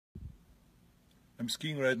I'm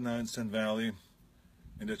skiing right now in Sun Valley,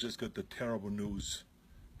 and I just got the terrible news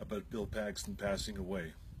about Bill Paxton passing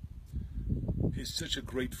away. He's such a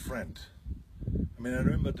great friend. I mean, I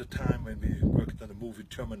remember the time when we worked on the movie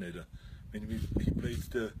Terminator, when he played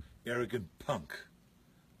the arrogant punk,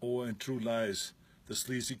 or in True Lies, the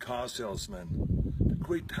sleazy car salesman. The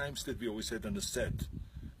great times that we always had on the set.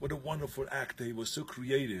 What a wonderful actor. He was so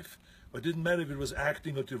creative. It didn't matter if it was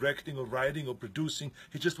acting or directing or writing or producing.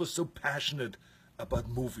 He just was so passionate about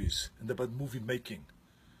movies and about movie making.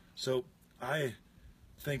 So I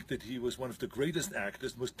think that he was one of the greatest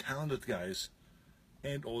actors, most talented guys,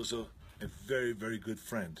 and also a very, very good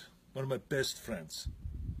friend. One of my best friends.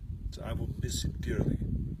 So I will miss him dearly.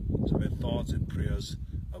 So my thoughts and prayers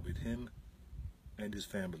are with him and his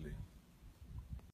family.